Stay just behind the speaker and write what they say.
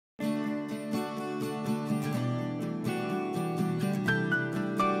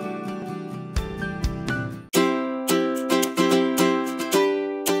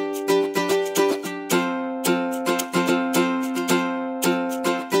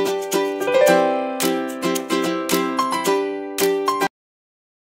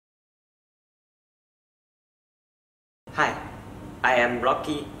I am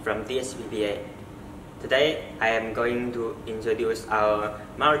Rocky from DSPPA. Today I am going to introduce our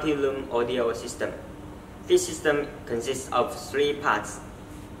multi-room audio system. This system consists of 3 parts: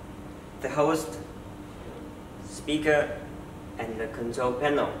 the host, speaker, and the control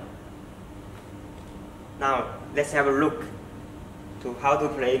panel. Now let's have a look to how to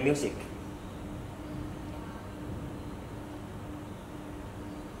play music.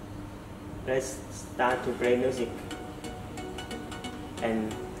 Let's start to play music.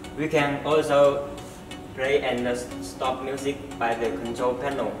 And we can also play and stop music by the control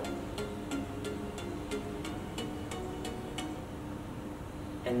panel.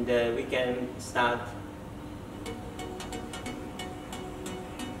 And we can start.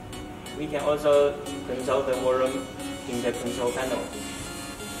 We can also control the volume in the control panel.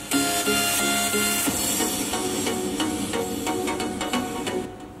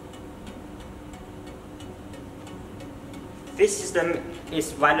 This system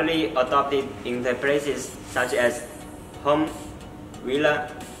is widely adopted in the places such as home, villa,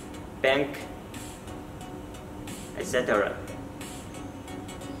 bank, etc.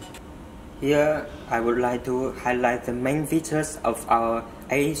 Here, I would like to highlight the main features of our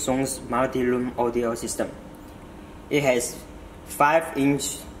A-Songs multi-room audio system. It has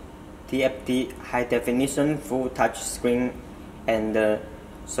 5-inch TFT high-definition full touch screen and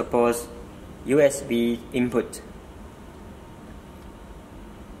supports USB input.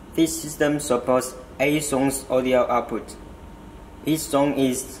 This system supports A-Songs audio output. Each song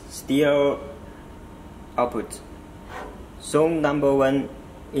is stereo output. Song number 1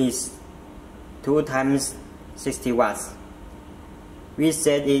 is 2 times 60 watts. We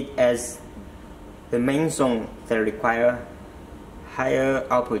set it as the main song that requires higher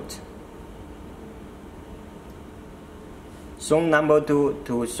output. Song number 2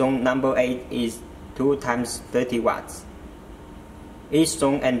 to song number 8 is 2 times 30 watts. Each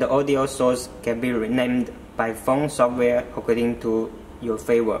song and the audio source can be renamed by phone software according to your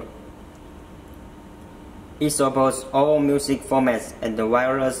favor. It supports all music formats and the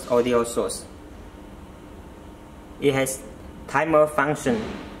wireless audio source. It has timer function.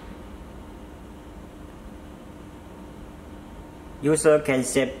 User can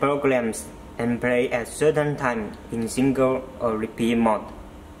set programs and play at certain time in single or repeat mode.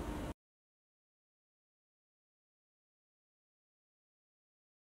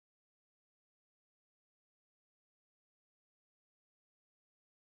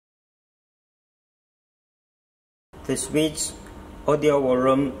 The switch, audio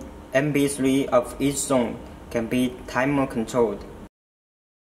volume, MP3 of each song can be timer controlled.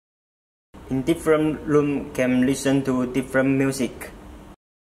 In different rooms can listen to different music.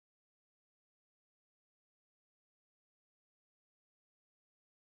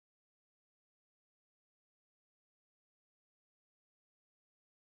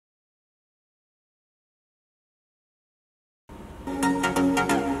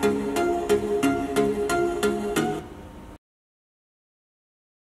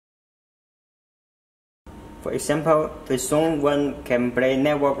 For example, the song 1 can play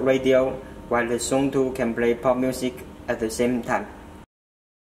network radio, while the song 2 can play pop music at the same time.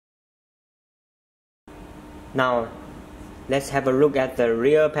 Now, let's have a look at the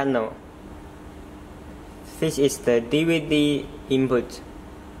rear panel. This is the DVD input,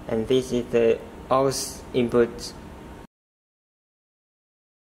 and this is the aux input,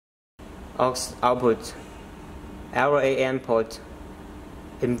 aux output, LAN port,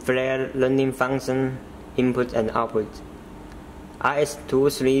 infrared learning function, input and output,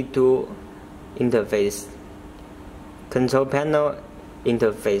 RS232 interface, control panel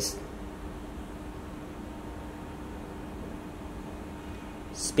interface,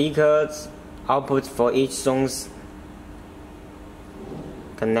 speakers output for each song's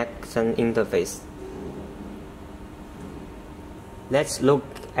connection interface. Let's look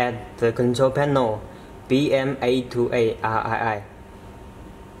at the control panel AM8318.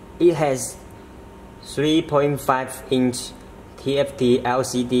 It has 3.5-inch TFT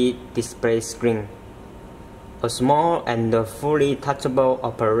LCD display screen, a small and fully touchable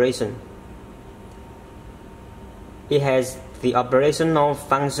operation. It has the operational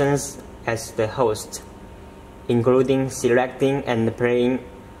functions as the host, including selecting and playing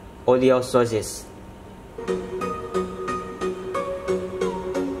audio sources.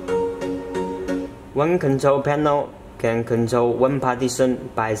 One control panel can control one partition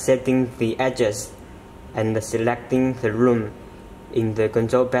by setting the edges and selecting the room in the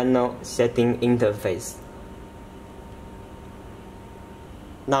control panel setting interface.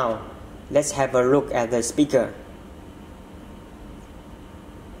 Now, let's have a look at the speaker.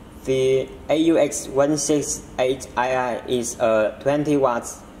 The AM8318 is a 20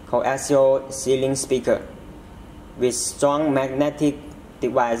 watts coaxial ceiling speaker with strong magnetic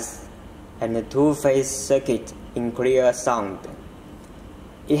device and a two-phase circuit in clear sound.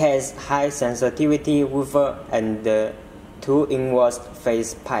 It has high sensitivity woofer and two inverse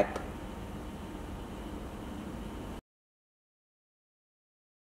phase pipe.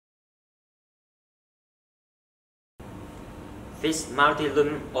 This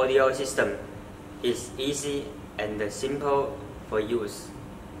multi-room audio system is easy and simple for use.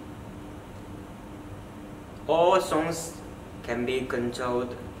 All songs can be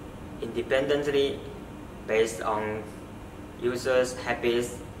controlled independently based on users'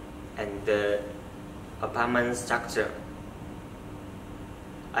 habits and the apartment structure.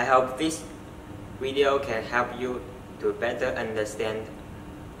 I hope this video can help you to better understand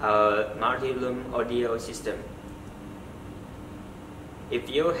our multi-room audio system. If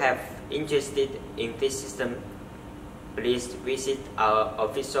you have interested in this system, please visit our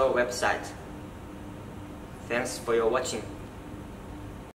official website. Thanks for your watching.